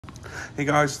Hey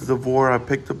guys, it's Davor. I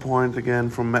picked the point again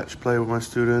from match play with my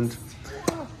student.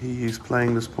 He's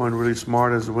playing this point really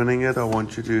smart as winning it. I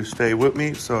want you to stay with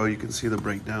me so you can see the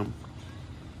breakdown.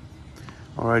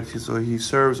 Alright, so he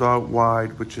serves out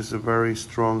wide, which is a very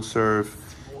strong serve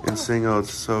in singles.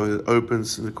 So it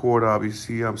opens the court up. You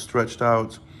see I'm stretched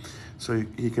out, so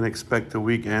he can expect a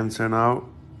weak answer now,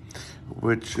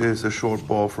 which is a short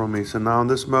ball from me. So now in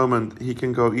this moment, he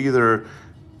can go either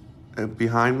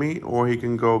behind me or he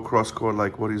can go cross court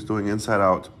like what he's doing inside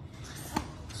out.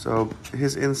 So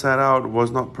his inside out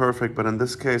was not perfect, but in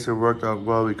this case it worked out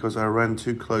well because I ran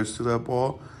too close to that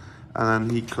ball and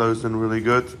then he closed in really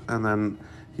good and then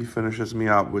he finishes me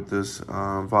out with this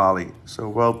volley. So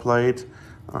well played,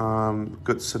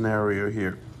 good scenario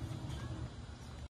here.